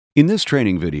In this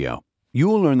training video, you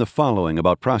will learn the following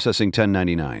about processing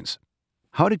 1099s.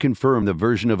 How to confirm the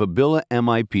version of Abila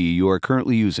MIP you are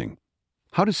currently using.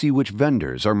 How to see which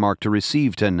vendors are marked to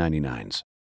receive 1099s.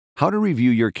 How to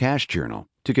review your cash journal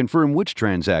to confirm which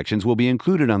transactions will be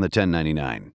included on the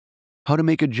 1099. How to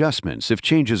make adjustments if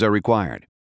changes are required.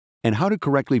 And how to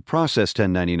correctly process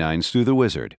 1099s through the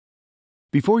wizard.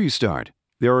 Before you start,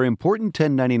 there are important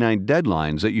 1099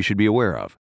 deadlines that you should be aware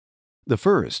of. The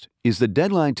first is the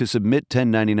deadline to submit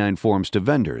 1099 forms to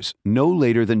vendors no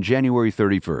later than January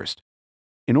 31st.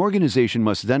 An organization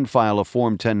must then file a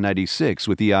Form 1096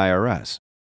 with the IRS.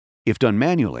 If done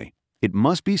manually, it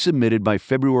must be submitted by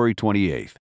February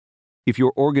 28th. If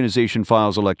your organization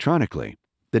files electronically,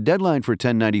 the deadline for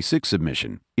 1096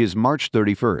 submission is March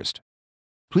 31st.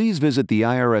 Please visit the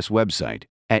IRS website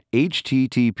at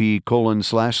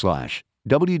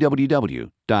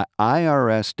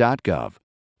http://www.irs.gov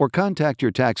or contact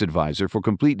your tax advisor for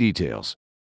complete details.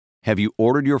 Have you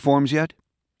ordered your forms yet?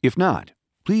 If not,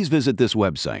 please visit this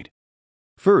website.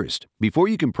 First, before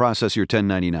you can process your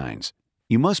 1099s,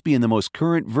 you must be in the most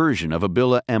current version of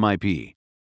Abila MIP.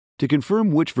 To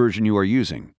confirm which version you are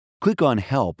using, click on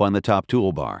Help on the top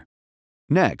toolbar.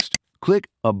 Next, click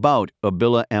About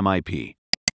Abila MIP.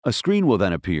 A screen will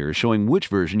then appear showing which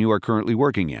version you are currently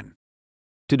working in.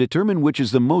 To determine which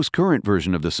is the most current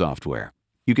version of the software,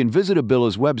 you can visit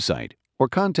Abila's website or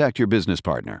contact your business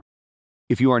partner.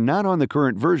 If you are not on the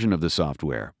current version of the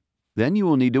software, then you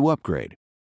will need to upgrade.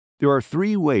 There are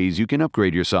 3 ways you can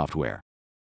upgrade your software.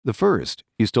 The first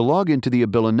is to log into the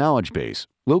Abila knowledge base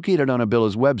located on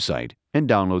Abila's website and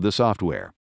download the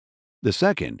software. The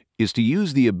second is to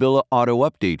use the Abila Auto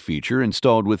Update feature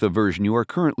installed with the version you are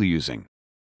currently using.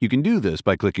 You can do this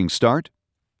by clicking Start,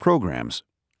 Programs,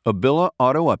 Abila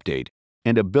Auto Update,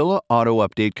 and Abila Auto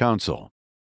Update Console.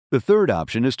 The third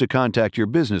option is to contact your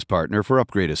business partner for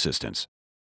upgrade assistance.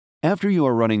 After you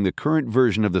are running the current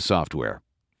version of the software,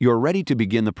 you are ready to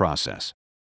begin the process.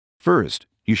 First,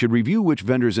 you should review which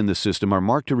vendors in the system are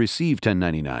marked to receive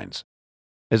 1099s.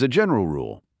 As a general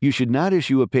rule, you should not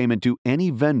issue a payment to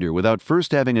any vendor without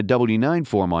first having a W-9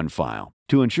 form on file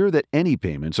to ensure that any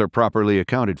payments are properly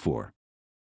accounted for.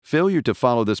 Failure to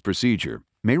follow this procedure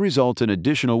may result in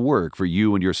additional work for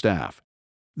you and your staff.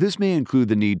 This may include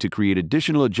the need to create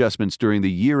additional adjustments during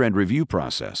the year-end review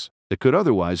process that could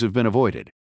otherwise have been avoided.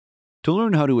 To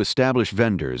learn how to establish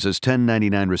vendors as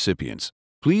 1099 recipients,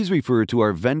 please refer to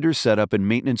our Vendor Setup and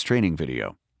Maintenance Training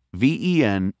video,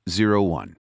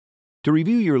 VEN01. To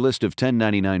review your list of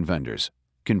 1099 vendors,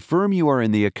 confirm you are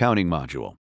in the Accounting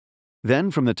module.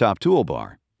 Then, from the top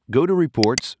toolbar, go to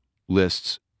Reports,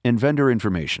 Lists, and Vendor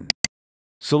Information.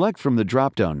 Select from the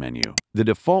drop-down menu the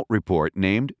default report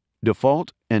named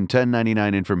Default and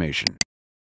 1099 Information.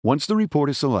 Once the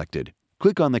report is selected,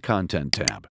 click on the Content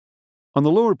tab. On the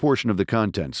lower portion of the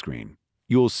content screen,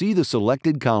 you will see the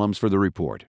selected columns for the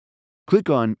report.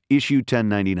 Click on Issue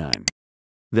 1099.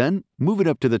 Then, move it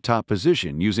up to the top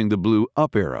position using the blue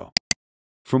up arrow.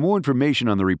 For more information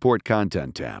on the Report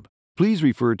Content tab, please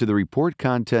refer to the Report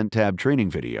Content tab training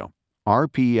video,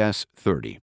 RPS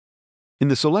 30. In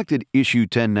the selected Issue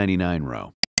 1099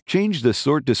 row, change the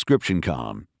Sort Description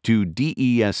column to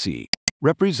DESC,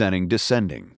 representing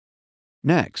descending.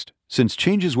 Next, since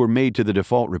changes were made to the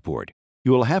default report,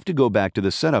 you will have to go back to the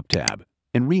Setup tab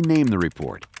and rename the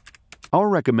report. Our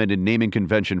recommended naming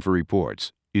convention for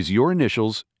reports is your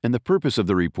initials and the purpose of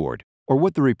the report or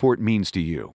what the report means to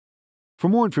you. For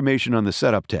more information on the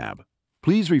Setup tab,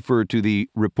 please refer to the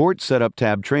Report Setup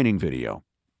tab training video,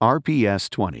 RPS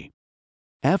 20.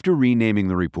 After renaming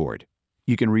the report,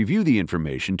 you can review the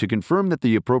information to confirm that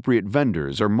the appropriate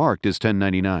vendors are marked as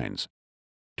 1099s.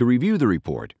 To review the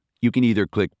report, you can either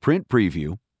click Print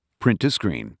Preview, Print to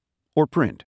Screen, or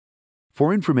Print.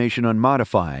 For information on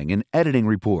modifying and editing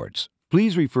reports,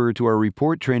 please refer to our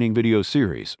Report Training video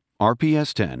series,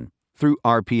 RPS 10 through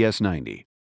RPS 90.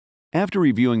 After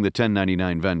reviewing the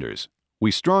 1099 vendors, we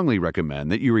strongly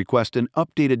recommend that you request an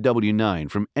updated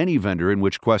W-9 from any vendor in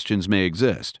which questions may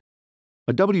exist.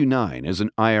 A W-9 is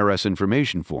an IRS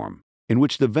information form in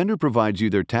which the vendor provides you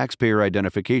their taxpayer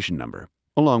identification number,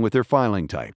 along with their filing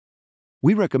type.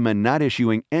 We recommend not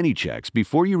issuing any checks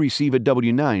before you receive a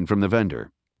W-9 from the vendor,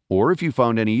 or if you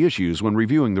found any issues when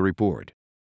reviewing the report.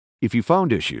 If you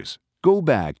found issues, go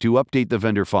back to update the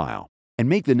vendor file and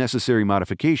make the necessary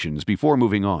modifications before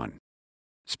moving on.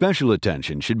 Special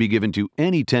attention should be given to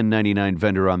any 1099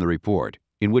 vendor on the report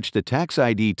in which the tax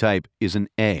ID type is an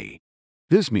A.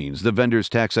 This means the vendor's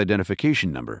tax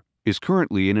identification number is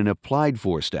currently in an applied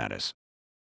for status.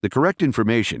 The correct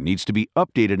information needs to be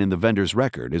updated in the vendor's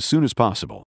record as soon as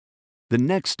possible. The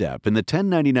next step in the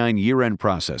 1099 year-end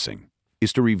processing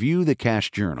is to review the cash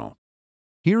journal.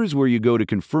 Here is where you go to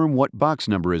confirm what box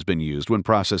number has been used when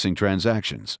processing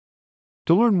transactions.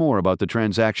 To learn more about the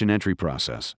transaction entry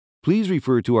process, please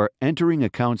refer to our Entering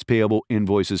Accounts Payable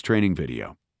Invoices training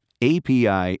video,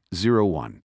 API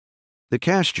 01. The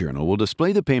cash journal will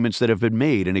display the payments that have been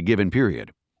made in a given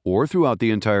period or throughout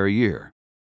the entire year.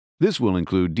 This will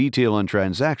include detail on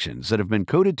transactions that have been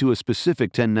coded to a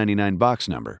specific 1099 box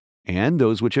number and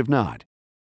those which have not.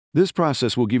 This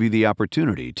process will give you the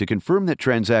opportunity to confirm that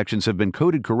transactions have been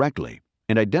coded correctly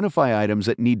and identify items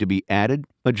that need to be added,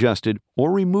 adjusted,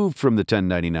 or removed from the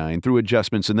 1099 through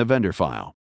adjustments in the vendor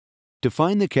file. To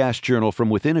find the cash journal from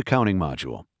within Accounting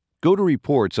module, go to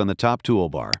Reports on the top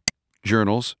toolbar,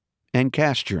 Journals, and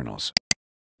Cash Journals.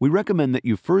 We recommend that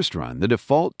you first run the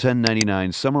default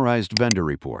 1099 Summarized Vendor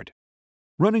Report.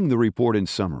 Running the report in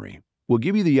summary will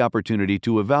give you the opportunity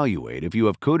to evaluate if you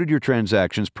have coded your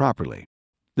transactions properly.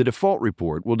 The default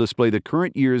report will display the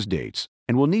current year's dates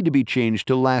and will need to be changed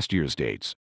to last year's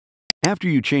dates. After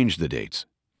you change the dates,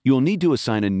 you will need to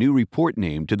assign a new report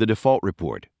name to the default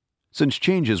report, since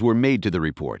changes were made to the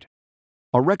report.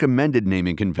 A recommended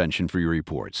naming convention for your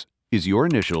reports is your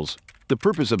initials, the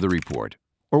purpose of the report,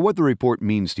 or what the report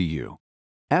means to you.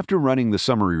 After running the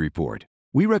summary report,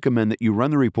 we recommend that you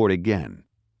run the report again,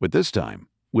 but this time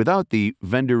without the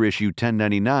Vendor Issue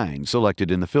 1099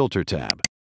 selected in the Filter tab.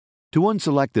 To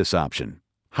unselect this option,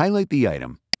 highlight the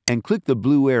item and click the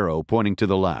blue arrow pointing to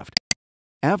the left.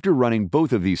 After running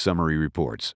both of these summary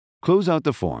reports, close out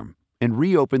the form and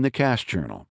reopen the cash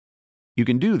journal. You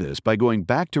can do this by going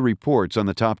back to Reports on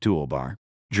the top toolbar,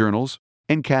 Journals,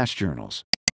 and Cash Journals.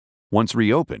 Once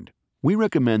reopened, we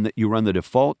recommend that you run the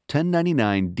default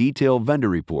 1099 Detail Vendor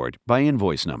Report by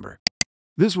invoice number.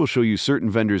 This will show you certain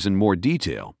vendors in more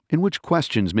detail and which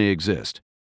questions may exist.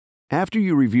 After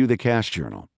you review the cash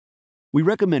journal, we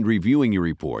recommend reviewing your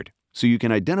report so you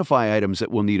can identify items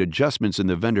that will need adjustments in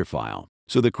the vendor file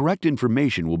so the correct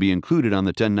information will be included on the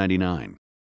 1099.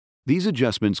 These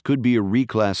adjustments could be a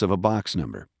reclass of a box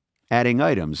number, adding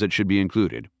items that should be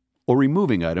included, or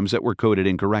removing items that were coded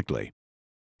incorrectly.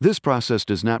 This process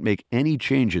does not make any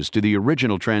changes to the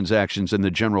original transactions in the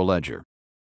general ledger.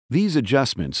 These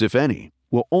adjustments, if any,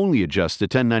 will only adjust the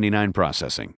 1099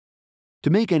 processing. To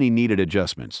make any needed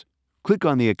adjustments, click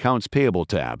on the Accounts Payable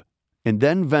tab and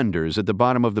then Vendors at the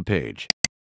bottom of the page.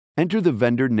 Enter the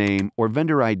vendor name or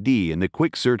vendor ID in the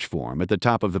quick search form at the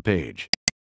top of the page.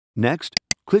 Next,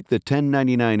 click the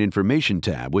 1099 Information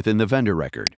tab within the vendor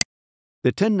record. The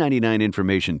 1099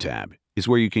 Information tab is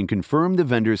where you can confirm the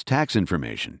vendor's tax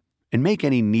information and make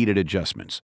any needed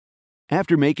adjustments.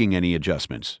 After making any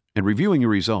adjustments and reviewing your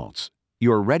results,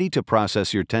 you are ready to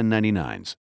process your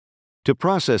 1099s. To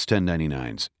process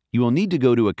 1099s, you will need to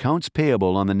go to Accounts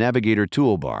Payable on the Navigator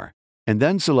toolbar and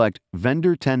then select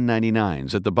Vendor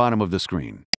 1099s at the bottom of the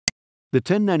screen. The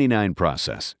 1099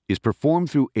 process is performed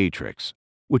through Atrix,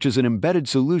 which is an embedded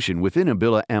solution within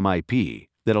Abila MIP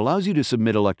that allows you to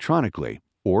submit electronically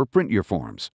or print your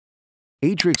forms.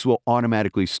 Atrix will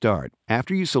automatically start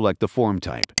after you select the form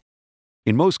type.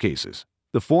 In most cases,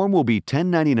 the form will be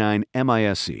 1099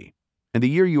 MISC and the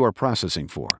year you are processing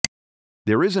for.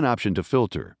 There is an option to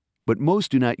filter, but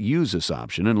most do not use this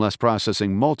option unless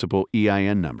processing multiple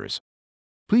EIN numbers.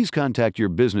 Please contact your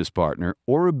business partner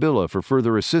or Abila for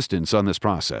further assistance on this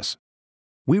process.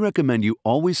 We recommend you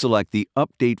always select the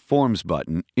Update Forms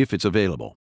button if it's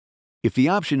available. If the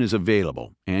option is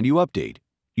available and you update,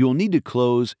 you will need to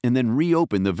close and then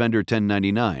reopen the Vendor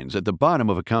 1099s at the bottom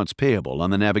of Accounts Payable on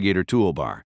the Navigator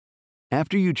toolbar.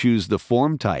 After you choose the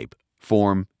form type,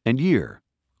 form, and year,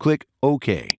 click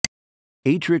OK.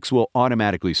 Atrix will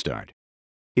automatically start.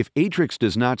 If Atrix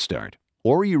does not start,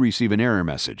 or you receive an error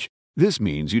message, this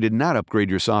means you did not upgrade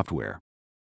your software.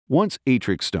 Once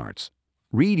Atrix starts,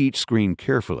 read each screen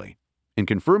carefully and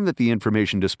confirm that the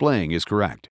information displaying is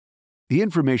correct. The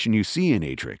information you see in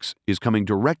Atrix is coming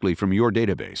directly from your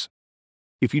database.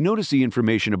 If you notice the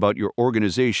information about your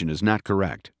organization is not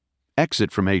correct,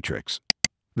 exit from Atrix.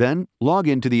 Then log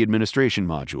into the Administration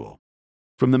module.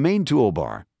 From the main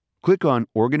toolbar, click on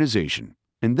Organization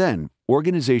and then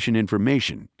Organization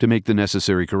Information to make the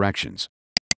necessary corrections.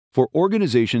 For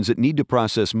organizations that need to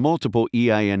process multiple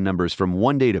EIN numbers from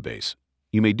one database,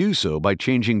 you may do so by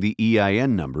changing the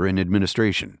EIN number in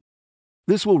Administration.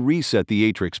 This will reset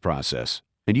the Atrix process,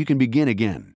 and you can begin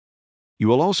again. You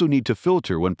will also need to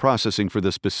filter when processing for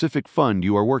the specific fund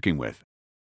you are working with.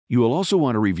 You will also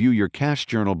want to review your cash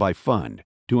journal by fund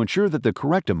to ensure that the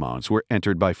correct amounts were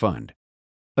entered by fund.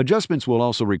 Adjustments will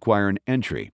also require an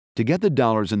entry to get the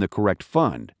dollars in the correct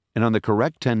fund and on the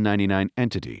correct 1099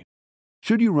 entity.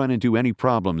 Should you run into any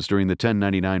problems during the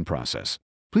 1099 process,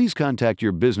 please contact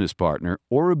your business partner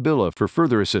or Abila for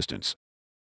further assistance.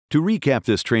 To recap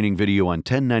this training video on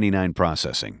 1099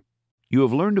 processing, you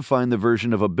have learned to find the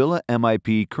version of Abila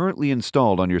MIP currently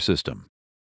installed on your system.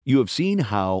 You have seen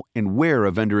how and where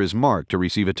a vendor is marked to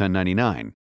receive a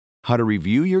 1099, how to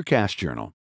review your cash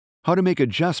journal, how to make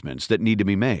adjustments that need to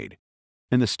be made,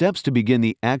 and the steps to begin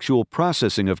the actual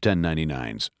processing of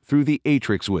 1099s through the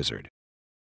Atrix wizard.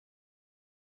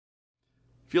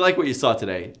 If you like what you saw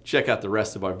today, check out the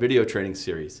rest of our video training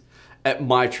series at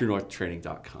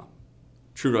mytruenorthtraining.com.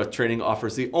 True North Training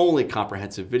offers the only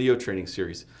comprehensive video training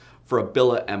series for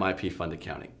Abila MIP Fund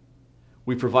Accounting.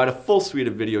 We provide a full suite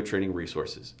of video training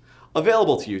resources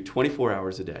available to you 24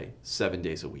 hours a day, 7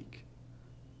 days a week.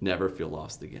 Never feel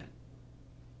lost again.